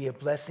that it will be a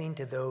blessing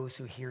to those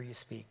who hear you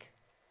speak.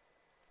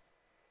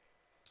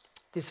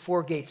 This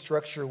four-gate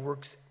structure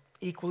works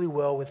equally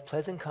well with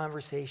pleasant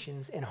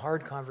conversations and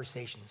hard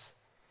conversations,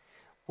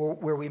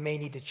 where we may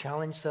need to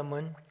challenge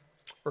someone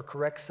or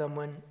correct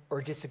someone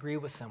or disagree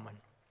with someone.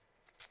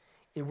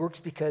 It works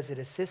because it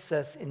assists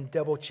us in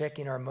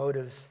double-checking our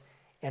motives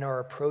and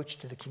our approach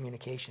to the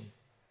communication.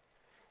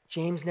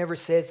 James never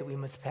says that we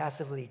must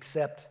passively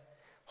accept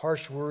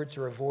harsh words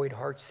or avoid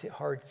hard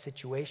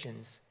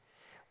situations.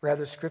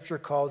 Rather, Scripture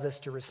calls us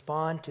to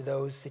respond to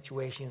those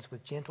situations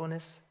with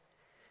gentleness,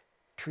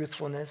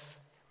 truthfulness,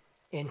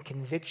 and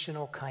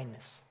convictional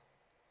kindness.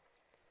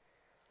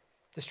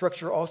 The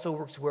structure also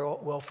works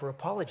well for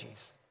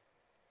apologies.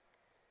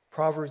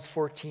 Proverbs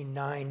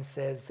 14:9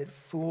 says that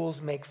fools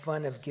make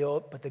fun of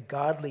guilt, but the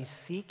godly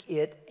seek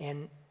it,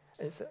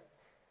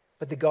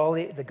 but the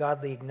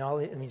godly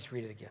acknowledge. Let me just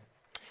read it again.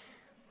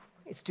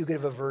 It's too good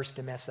of a verse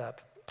to mess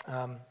up.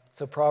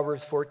 So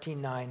Proverbs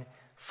 14:9,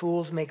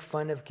 fools make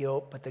fun of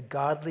guilt, but the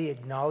godly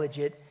acknowledge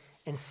it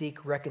and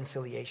seek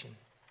reconciliation.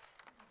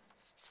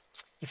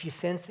 If you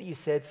sense that you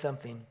said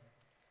something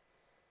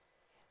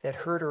that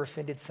hurt or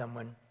offended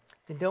someone,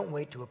 then don't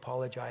wait to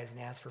apologize and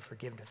ask for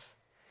forgiveness.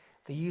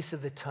 The use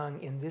of the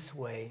tongue in this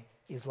way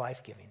is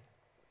life-giving.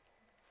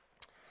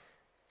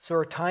 So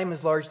our time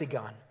is largely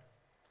gone.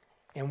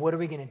 And what are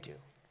we going to do?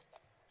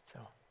 So,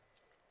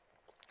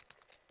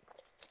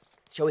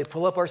 shall we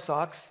pull up our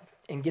socks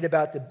and get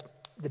about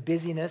the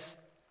busyness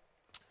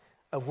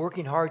of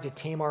working hard to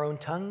tame our own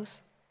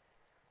tongues?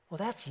 Well,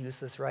 that's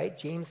useless, right?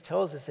 James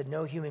tells us that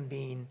no human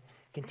being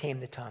can tame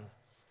the tongue.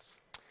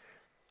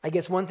 I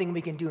guess one thing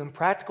we can do in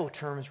practical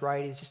terms,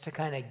 right, is just to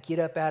kind of get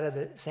up out of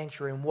the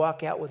sanctuary and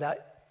walk out without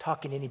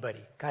talking to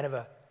anybody. Kind of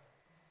a...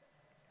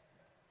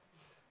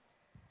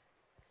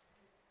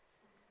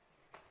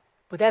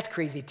 But that's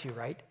crazy too,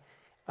 right?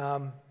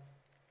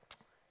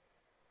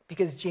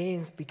 Because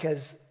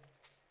it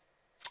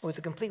was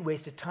a complete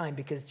waste of time,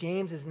 because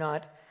James is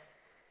not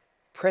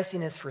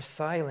pressing us for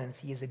silence,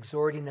 he is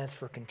exhorting us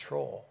for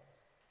control.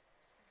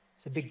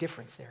 There's a big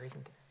difference there,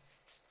 isn't there?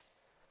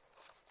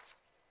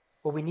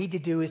 What we need to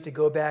do is to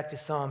go back to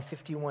Psalm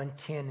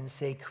 51:10 and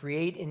say,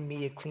 create in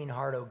me a clean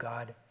heart, O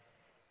God,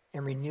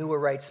 and renew a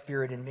right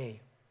spirit in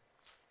me.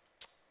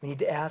 We need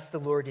to ask the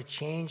Lord to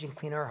change and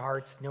clean our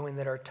hearts, knowing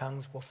that our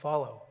tongues will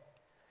follow.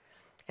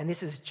 And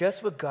this is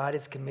just what God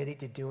is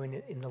committed to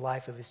doing in the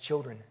life of his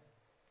children.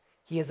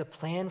 He has a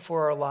plan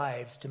for our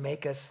lives to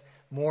make us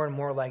more and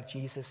more like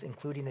Jesus,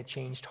 including a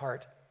changed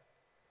heart.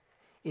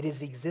 It is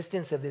the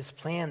existence of this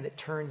plan that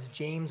turns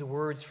James'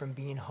 words from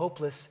being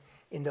hopeless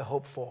into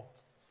hopeful.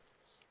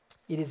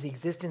 It is the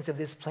existence of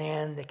this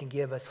plan that can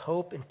give us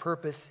hope and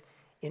purpose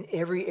in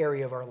every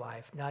area of our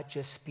life, not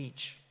just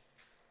speech.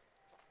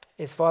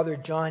 As Father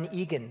John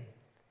Egan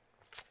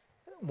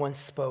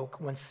once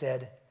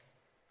said,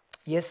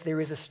 yes, there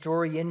is a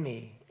story in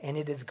me, and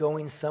it is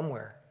going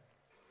somewhere.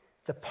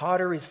 The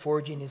potter is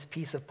forging his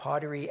piece of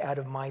pottery out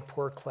of my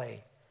poor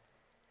clay.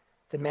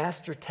 The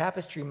master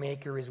tapestry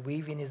maker is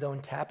weaving his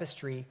own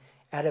tapestry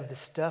out of the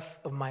stuff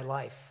of my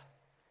life.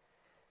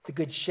 The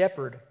good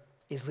shepherd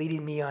is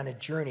leading me on a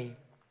journey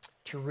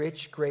to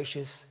rich,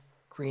 gracious,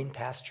 green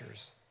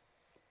pastures.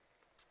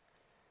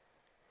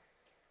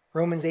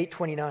 Romans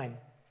 8:29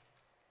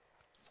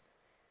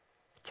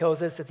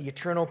 tells us that the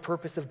eternal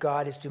purpose of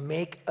God is to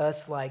make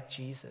us like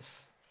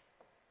Jesus.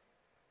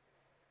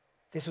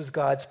 This was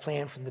God's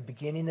plan from the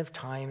beginning of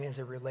time as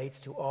it relates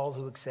to all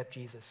who accept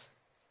Jesus.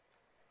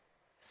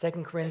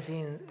 2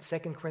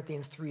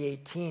 Corinthians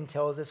 3:18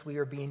 tells us we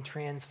are being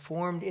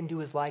transformed into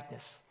his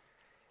likeness,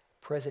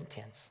 present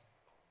tense.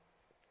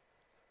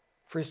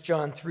 1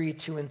 John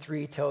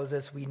 3:2-3 tells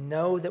us we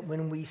know that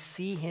when we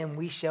see him,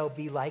 we shall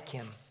be like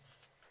him.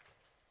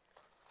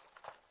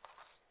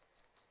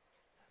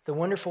 The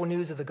wonderful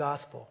news of the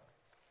gospel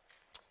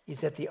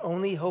is that the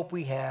only hope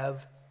we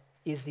have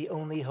is the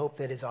only hope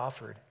that is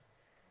offered,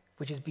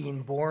 which is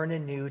being born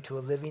anew to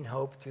a living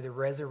hope through the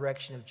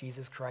resurrection of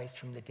Jesus Christ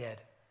from the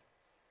dead.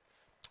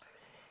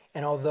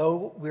 And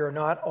although we are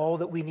not all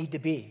that we need to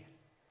be,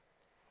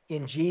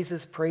 in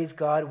Jesus, praise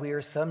God, we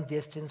are some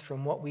distance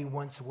from what we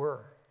once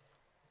were.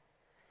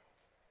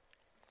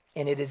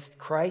 And it is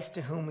Christ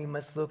to whom we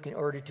must look in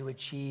order to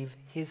achieve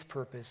his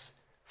purpose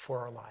for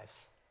our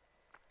lives.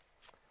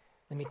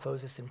 Let me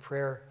close this in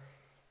prayer.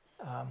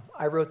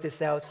 I wrote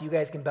this out so you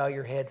guys can bow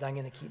your heads. I'm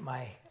going to keep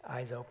my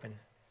eyes open.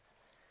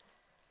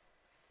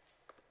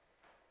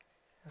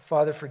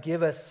 Father,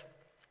 forgive us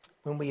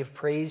when we have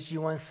praised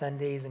you on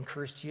Sundays and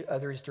cursed you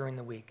others during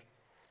the week.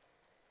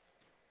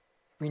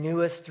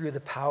 Renew us through the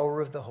power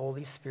of the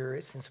Holy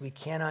Spirit, since we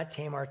cannot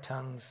tame our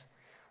tongues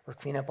or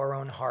clean up our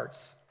own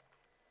hearts.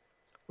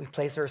 We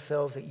place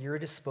ourselves at your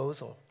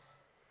disposal.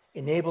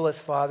 Enable us,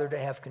 Father, to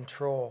have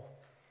control,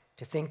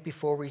 to think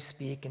before we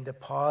speak, and to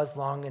pause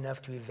long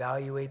enough to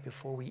evaluate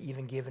before we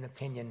even give an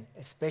opinion,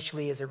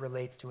 especially as it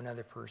relates to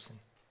another person.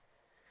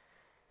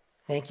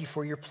 Thank you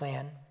for your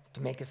plan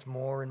to make us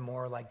more and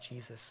more like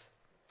Jesus.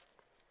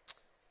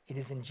 It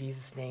is in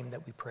Jesus' name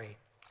that we pray.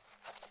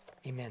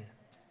 Amen.